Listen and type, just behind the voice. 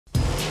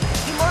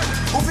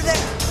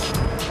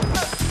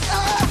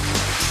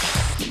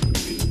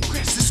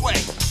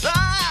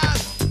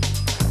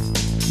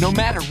No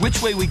matter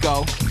which way we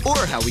go, or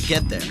how we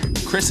get there,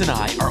 Chris and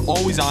I are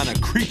always on a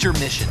creature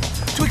mission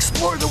to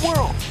explore the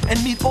world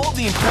and meet all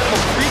the incredible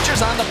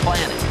creatures on the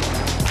planet.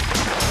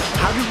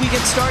 How did we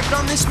get started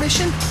on this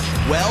mission?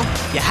 Well,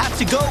 you have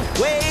to go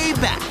way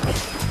back.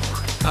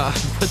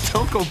 But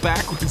don't go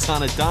backwards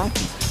on a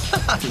donkey.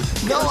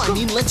 No, I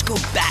mean, let's go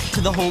back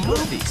to the home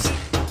movies.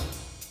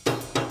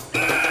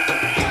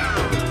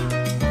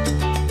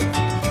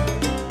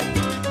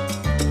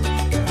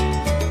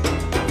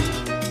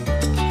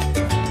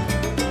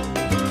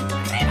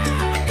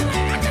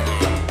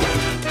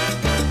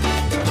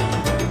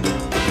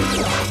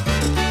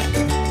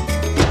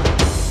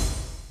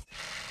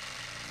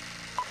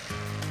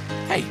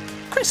 Hey,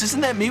 Chris,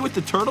 isn't that me with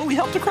the turtle we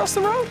helped across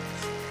the road?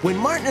 When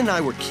Martin and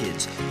I were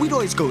kids, we'd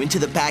always go into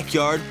the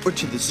backyard or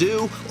to the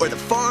zoo or the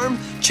farm,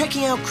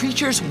 checking out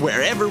creatures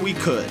wherever we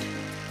could.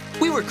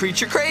 We were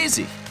creature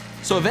crazy.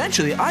 So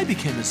eventually I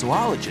became a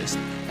zoologist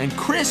and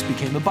Chris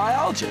became a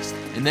biologist.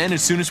 And then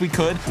as soon as we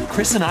could,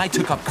 Chris and I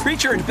took up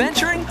creature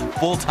adventuring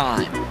full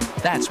time.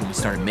 That's when we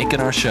started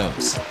making our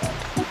shows.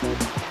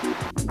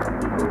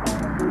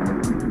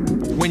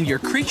 When you're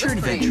creature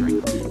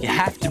adventuring, you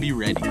have to be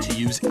ready to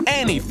use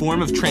any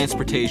form of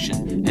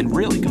transportation and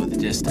really go the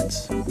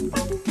distance.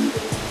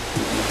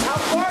 How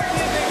far do you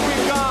think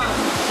we've gone?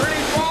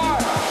 Pretty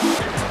far.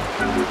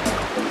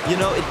 You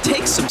know, it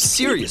takes some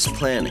serious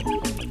planning.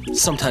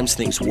 Sometimes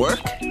things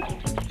work.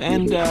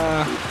 And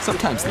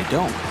sometimes they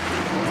don't.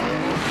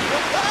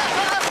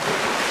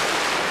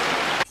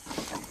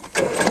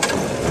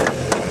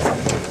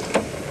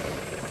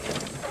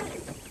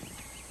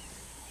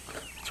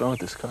 What's wrong with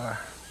this car?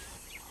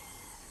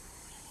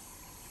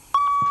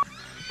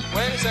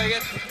 Wait a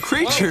second.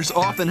 Creatures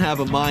often have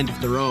a mind of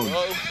their own,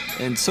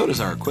 and so does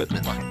our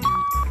equipment.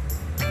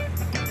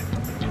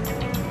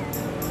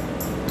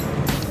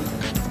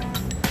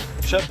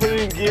 Should I put it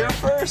in gear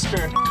first,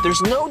 or?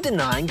 There's no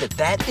denying that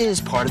that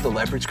is part of the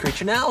leopard's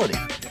creationality.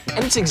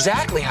 And it's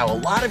exactly how a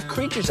lot of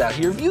creatures out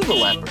here view the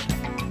leopard.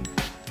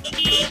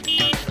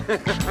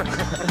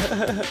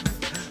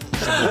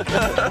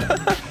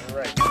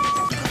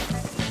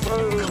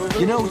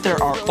 You know,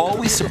 there are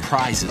always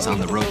surprises on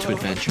the road to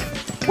adventure.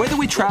 Whether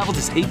we traveled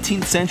as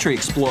 18th century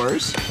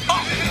explorers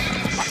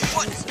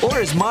or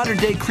as modern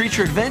day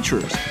creature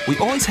adventurers, we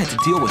always had to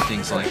deal with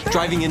things like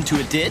Driving into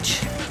a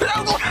ditch? or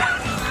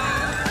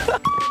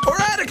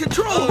out of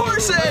control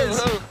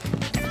horses!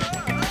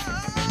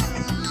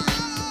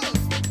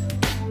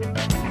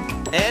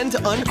 And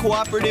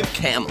uncooperative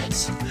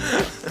camels.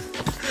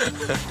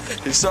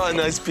 He saw a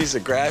nice piece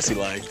of grass he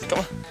liked. Come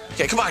on.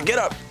 Okay, come on, get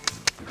up.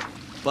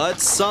 But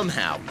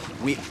somehow,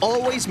 we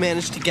always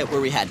managed to get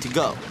where we had to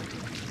go.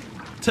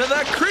 To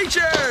the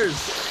creatures!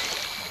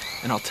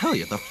 And I'll tell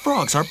you, the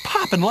frogs are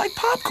popping like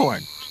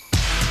popcorn.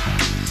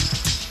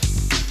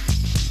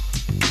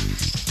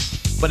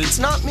 But it's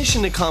not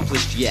mission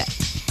accomplished yet.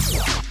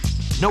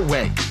 No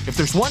way. If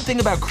there's one thing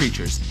about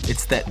creatures,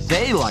 it's that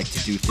they like to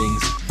do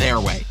things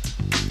their way.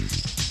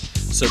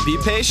 So be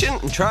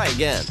patient and try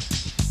again.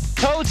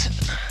 Toads!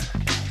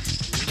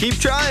 Keep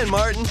trying,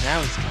 Martin. Now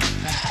he's going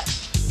fast.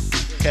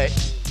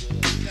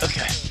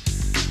 Okay.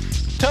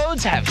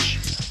 Toads have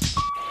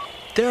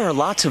There are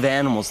lots of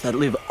animals that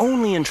live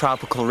only in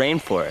tropical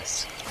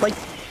rainforests, like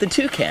the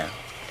toucan.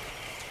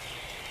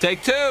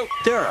 Take two.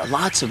 There are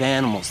lots of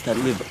animals that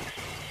live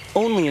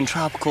only in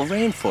tropical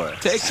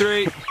rainforests. Take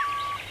three.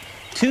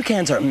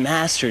 Toucans are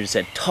masters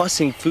at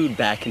tossing food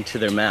back into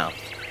their mouth.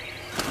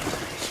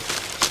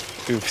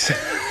 Oops.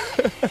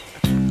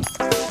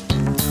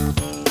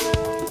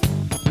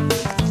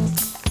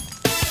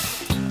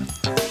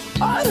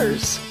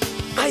 otters.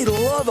 I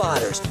love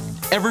otters.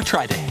 Ever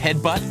tried to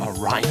headbutt a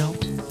rhino?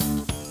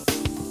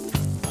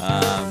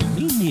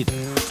 Me neither.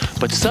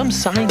 But some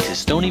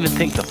scientists don't even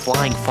think the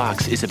flying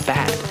fox is a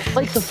bat,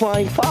 like the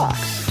flying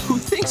fox. Who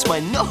thinks my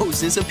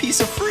nose is a piece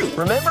of fruit?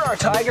 Remember our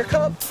tiger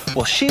cub?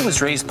 Well, she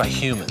was raised by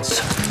humans.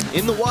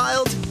 In the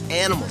wild,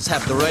 animals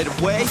have the right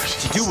of way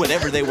to do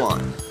whatever they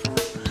want.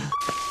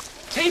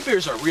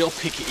 Tapirs are real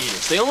picky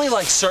eaters. They only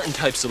like certain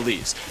types of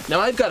leaves. Now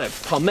I've got a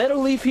palmetto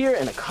leaf here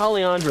and a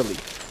coleandra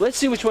leaf. Let's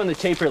see which one the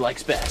tapir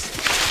likes best.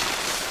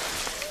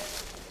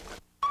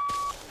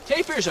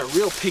 Tapirs are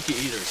real picky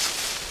eaters.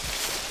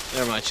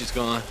 Never mind, she's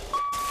gone.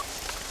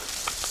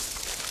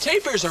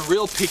 Tapirs are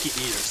real picky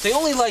eaters. They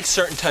only like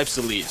certain types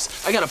of leaves.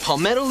 I got a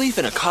palmetto leaf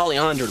and a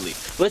coleandra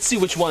leaf. Let's see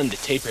which one the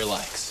tapir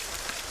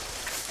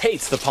likes.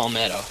 Hates the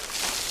palmetto.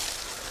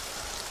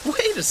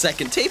 Wait a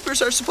second,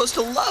 tapirs are supposed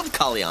to love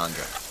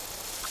coleandra.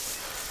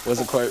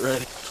 Wasn't quite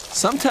ready.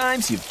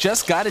 Sometimes you've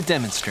just got to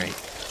demonstrate.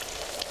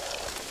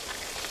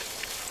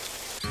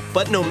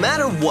 But no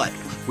matter what,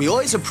 we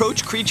always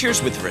approach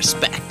creatures with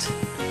respect.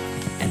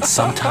 And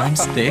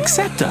sometimes they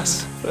accept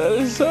us. That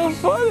is so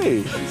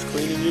funny. He's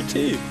cleaning your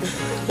teeth.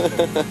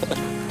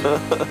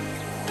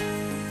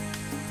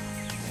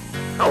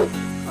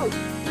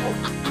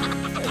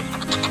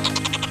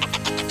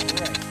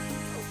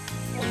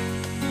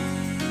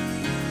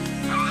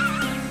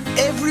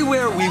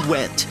 Everywhere we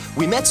went,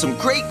 we met some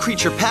great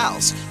creature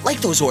pals,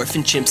 like those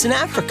orphan chimps in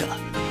Africa.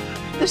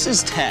 This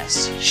is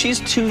Tess. She's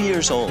 2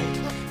 years old.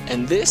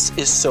 And this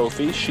is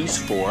Sophie, she's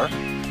 4.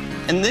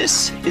 And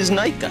this is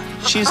Nika.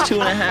 She's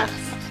 2.5.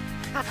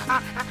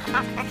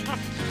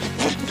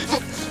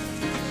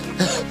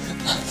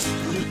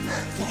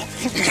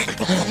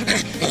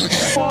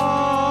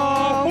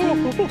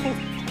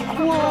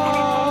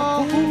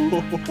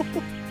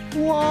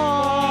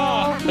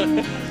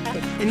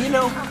 And you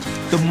know,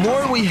 the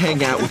more we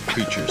hang out with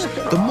creatures,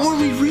 the more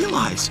we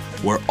realize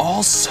We're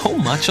all so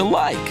much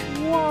alike.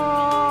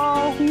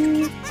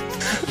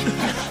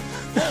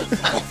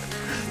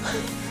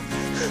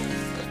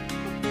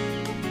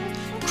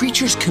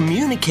 creatures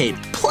communicate,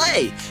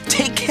 play,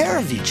 take care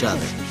of each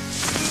other.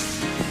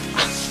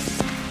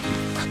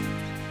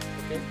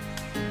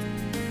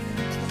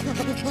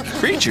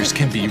 Creatures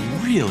can be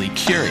really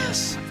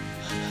curious.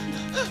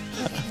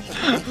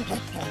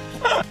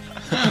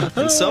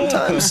 And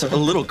sometimes a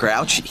little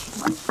grouchy.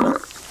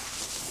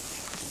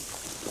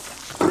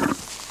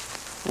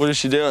 What is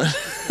she doing?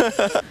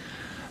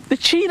 The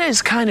cheetah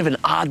is kind of an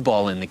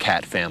oddball in the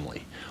cat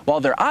family. While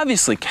they're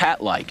obviously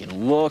cat-like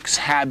in looks,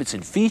 habits,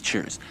 and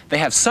features, they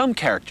have some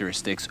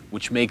characteristics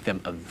which make them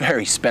a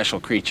very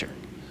special creature.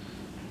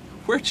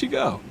 Where'd she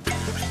go?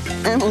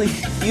 Emily,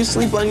 you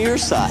sleep on your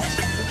side.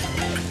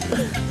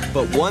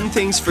 But one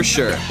thing's for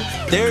sure,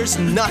 there's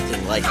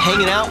nothing like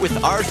hanging out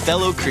with our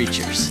fellow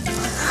creatures.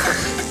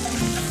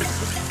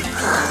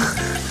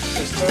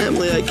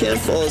 Emily, I can't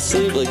fall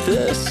asleep like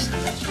this.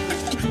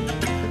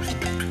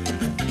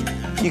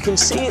 You can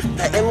see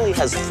that Emily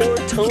has 4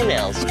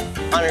 toenails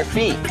on her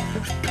feet.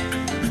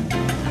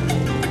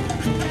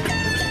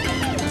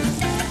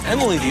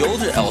 Emily, the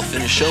older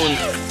elephant, is showing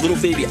little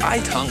baby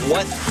Eye-Tongue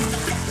what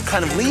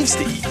kind of leaves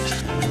to eat.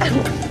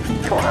 Emily,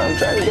 come on, I'm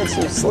trying to get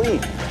some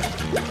sleep.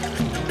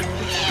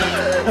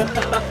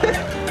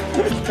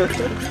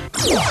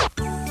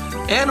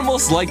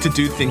 Animals like to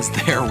do things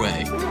their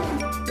way.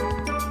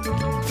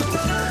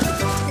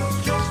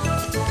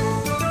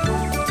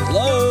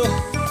 Hello?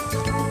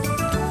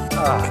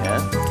 Yeah.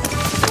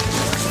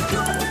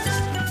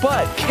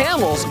 But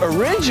camels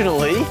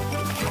originally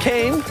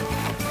came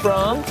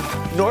from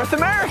North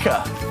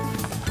America.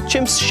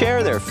 Chimps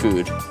share their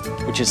food,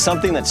 which is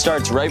something that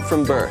starts right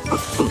from birth.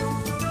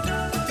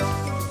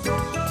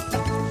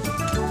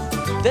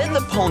 Then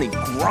the pony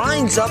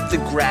grinds up the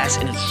grass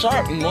in its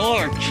sharp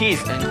molar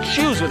teeth and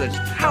chews with its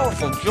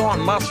powerful jaw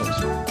muscles.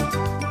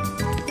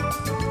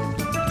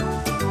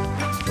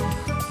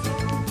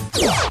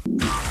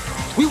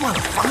 We want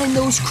to find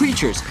those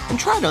creatures and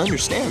try to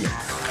understand them.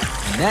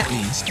 And that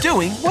means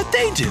doing what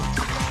they do.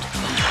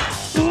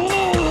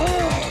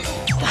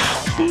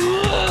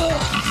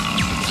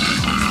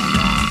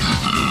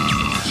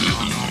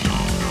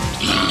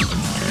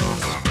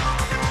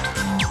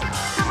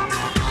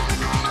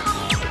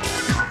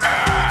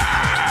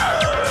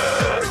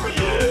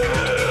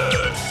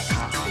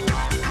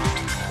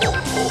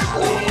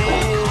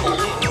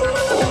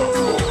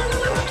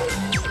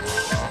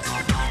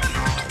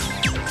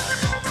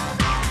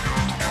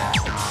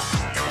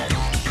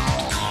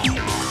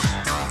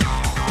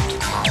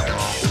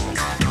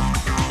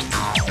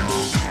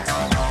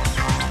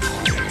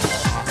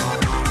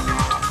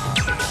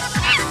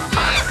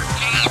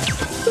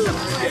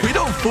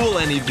 Fool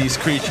any of these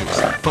creatures,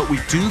 but we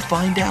do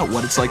find out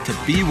what it's like to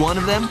be one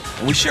of them,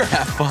 and we sure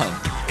have fun.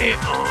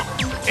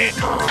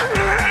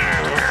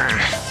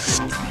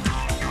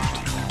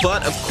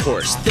 But of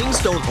course, things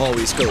don't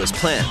always go as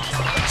planned.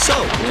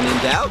 So, when in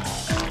doubt,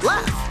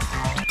 laugh.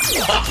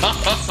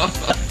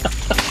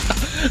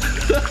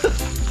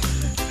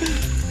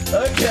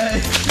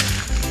 Okay.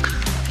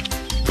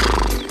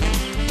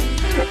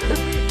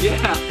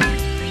 Yeah.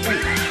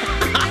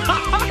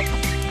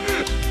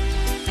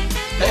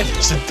 Hey,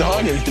 there's a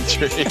dog in the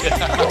tree.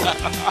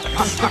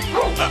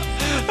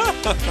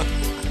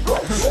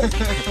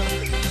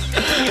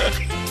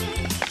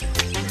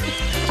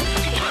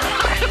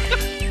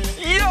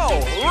 Yo,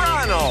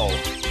 Ronald!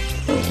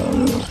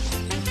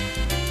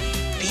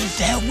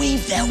 Be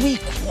very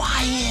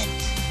quiet.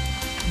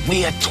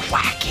 We are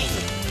tracking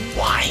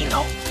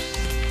Wino.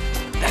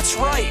 That's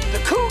right, the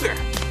cougar.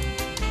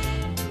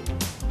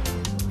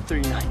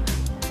 39.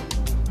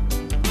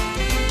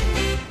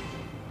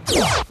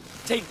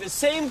 Take the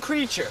same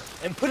creature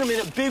and put him in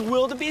a big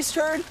wildebeest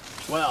herd,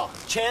 well,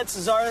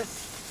 chances are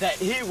that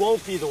he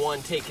won't be the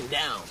one taken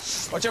down.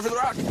 Watch out for the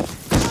rock.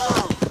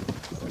 Oh.